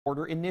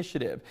Border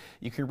Initiative.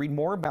 You can read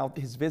more about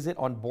his visit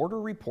on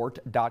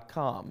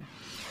borderreport.com.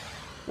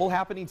 Well,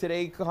 happening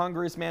today,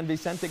 Congressman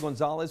Vicente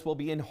Gonzalez will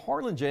be in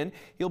Harlingen.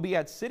 He'll be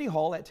at City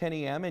Hall at 10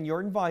 a.m. and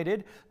you're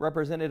invited.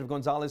 Representative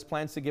Gonzalez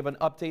plans to give an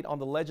update on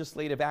the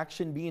legislative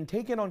action being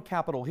taken on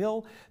Capitol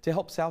Hill to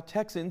help South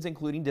Texans,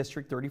 including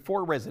District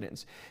 34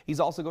 residents. He's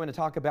also going to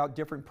talk about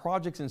different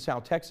projects in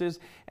South Texas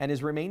and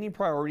his remaining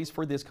priorities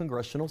for this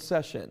congressional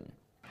session.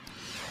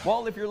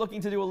 Well, if you're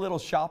looking to do a little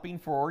shopping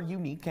for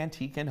unique,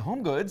 antique, and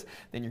home goods,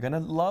 then you're going to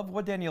love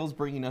what Danielle's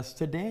bringing us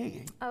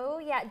today. Oh,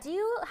 yeah. Do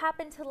you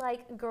happen to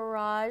like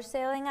garage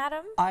sailing,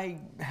 Adam? I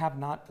have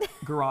not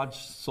garage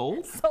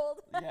sold. Sold?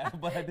 Yeah,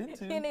 but I've been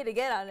to. You need to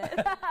get on it.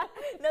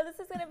 No, this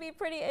is going to be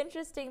pretty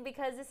interesting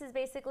because this is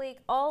basically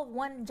all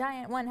one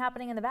giant one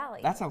happening in the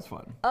valley. That sounds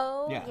fun.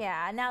 Oh,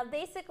 yeah. Now,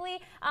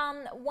 basically,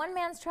 one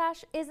man's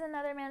trash is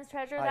another man's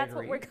treasure. That's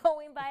what we're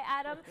going by,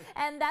 Adam.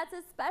 And that's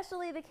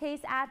especially the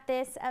case at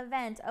this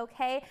event.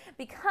 Okay,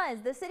 because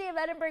the City of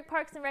Edinburg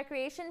Parks and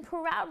Recreation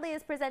proudly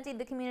is presenting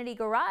the community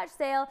garage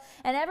sale,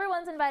 and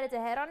everyone's invited to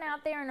head on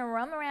out there and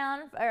roam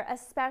around for a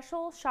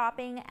special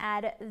shopping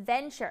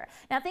adventure.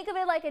 Now think of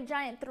it like a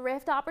giant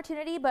thrift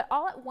opportunity, but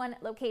all at one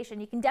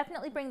location. You can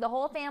definitely bring the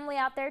whole family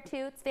out there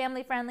too. It's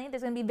family friendly.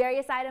 There's going to be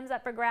various items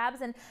up for grabs,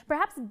 and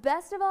perhaps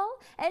best of all,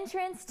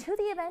 entrance to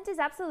the event is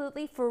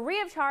absolutely free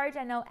of charge.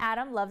 I know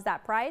Adam loves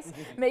that price,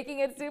 making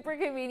it super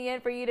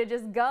convenient for you to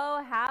just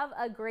go have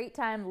a great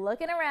time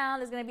looking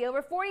around. There's going to be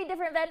over 40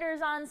 different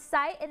vendors on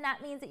site, and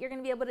that means that you're going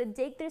to be able to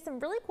dig through some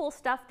really cool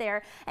stuff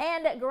there.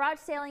 And garage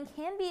sailing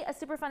can be a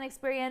super fun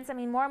experience. I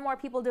mean, more and more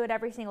people do it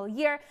every single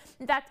year.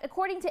 In fact,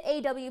 according to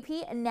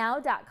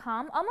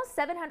AWPnow.com, almost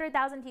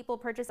 700,000 people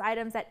purchase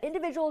items at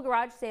individual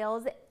garage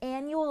sales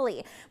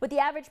annually, with the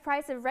average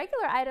price of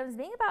regular items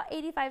being about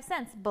 85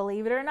 cents,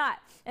 believe it or not.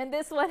 And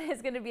this one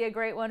is going to be a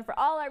great one for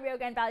all our Rio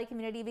Grande Valley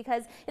community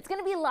because it's going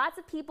to be lots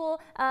of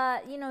people,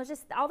 you know,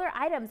 just all their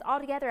items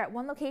all together at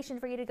one location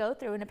for you to go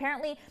through. And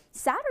apparently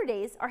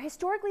Saturdays are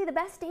historically the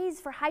best days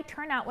for high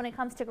turnout when it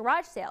comes to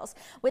garage sales,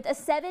 with a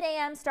 7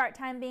 a.m. start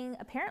time being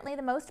apparently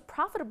the most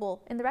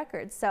profitable in the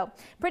records. So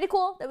pretty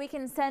cool that we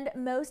can spend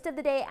most of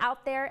the day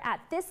out there at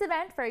this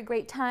event for a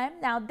great time.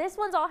 Now this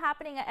one's all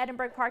happening at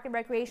Edinburg Park and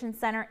Recreation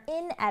Center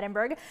in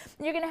Edinburg.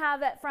 You're going to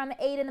have it from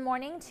 8 in the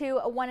morning to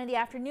 1 in the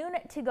afternoon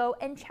to go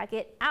and check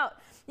it out.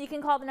 You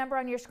can call the number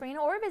on your screen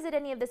or visit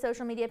any of the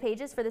social media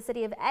pages for the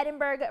City of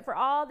Edinburg for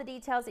all the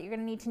details that you're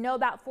going to need to know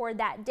about for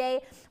that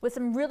day, with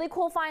some really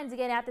cool finds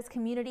again at this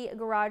community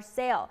garage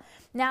sale.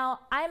 Now,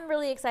 I'm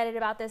really excited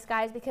about this,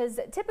 guys, because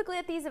typically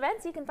at these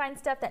events you can find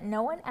stuff that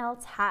no one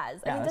else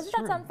has. Yeah, I mean, doesn't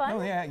that sound fun?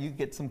 Oh yeah, you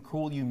get some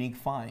cool, unique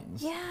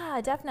finds. Yeah,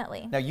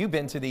 definitely. Now, you've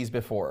been to these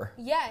before.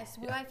 Yes,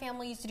 my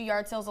family used to do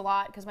yard sales a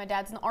lot because my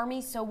dad's in the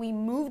Army, so we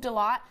moved a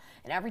lot.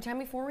 And every time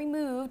before we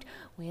moved,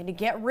 we had to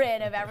get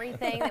rid of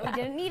everything that we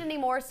didn't need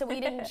anymore, so we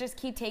didn't just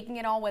keep taking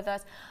it all with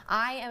us.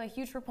 I am a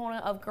huge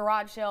proponent of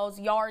garage sales,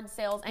 yard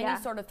sales,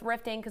 any sort of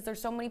thrifting, because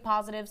there's so many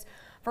positives.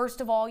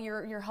 First of all,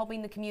 you're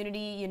helping the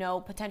community, you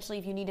know, potentially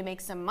if you need to make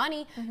some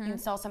money, you can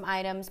sell some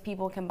items,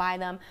 people can buy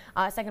them.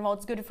 Second of all,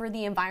 it's good for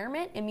the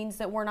environment. It means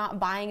that we're not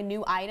buying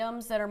new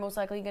items that are most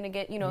likely going to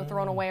get, you know,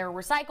 thrown away or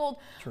recycled.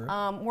 True.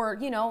 Where,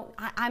 you know,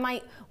 I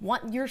might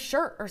want your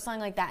shirt or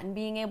something like that, and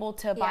being able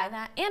to buy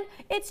that. And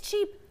it's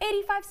cheap.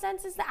 85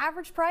 cents is the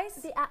average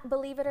price.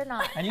 Believe it or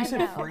not. And you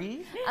said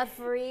free? A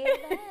free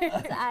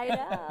event. I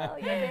know.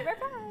 Your favorite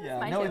price.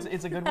 Yeah, no,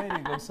 it's a good way to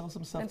go sell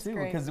some stuff too,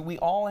 because we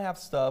all have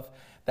stuff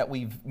that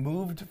we've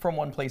moved from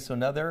one place to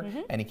another,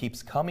 and it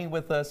keeps coming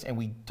with us, and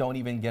we don't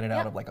even get it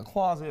out of like a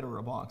closet or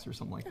a box or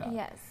something like that.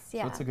 Yes,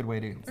 so it's a good way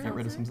to get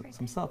rid of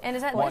some stuff. And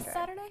is that this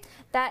Saturday?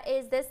 That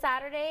is this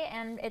Saturday,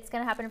 and it's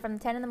going to happen from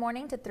 10 in the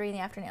morning to 3 in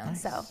the afternoon.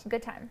 Nice. So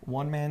good time.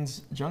 One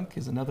man's junk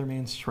is another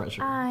man's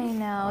treasure. I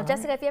know.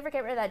 Jessica, if you ever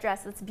get rid of that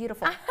dress, it's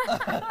beautiful.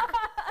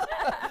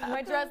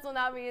 My dress will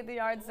not be at the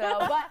yard sale,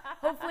 but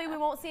hopefully we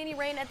won't see any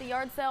rain at the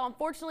yard sale.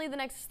 Unfortunately, the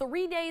next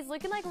 3 days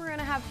looking like we're going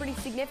to have pretty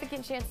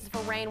significant chances for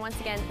rain once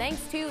again,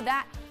 thanks to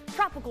that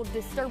tropical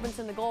disturbance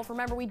in the Gulf.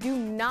 Remember, we do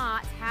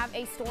not have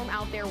a storm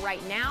out there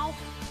right now.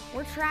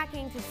 We're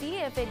tracking to see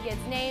if it gets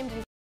named.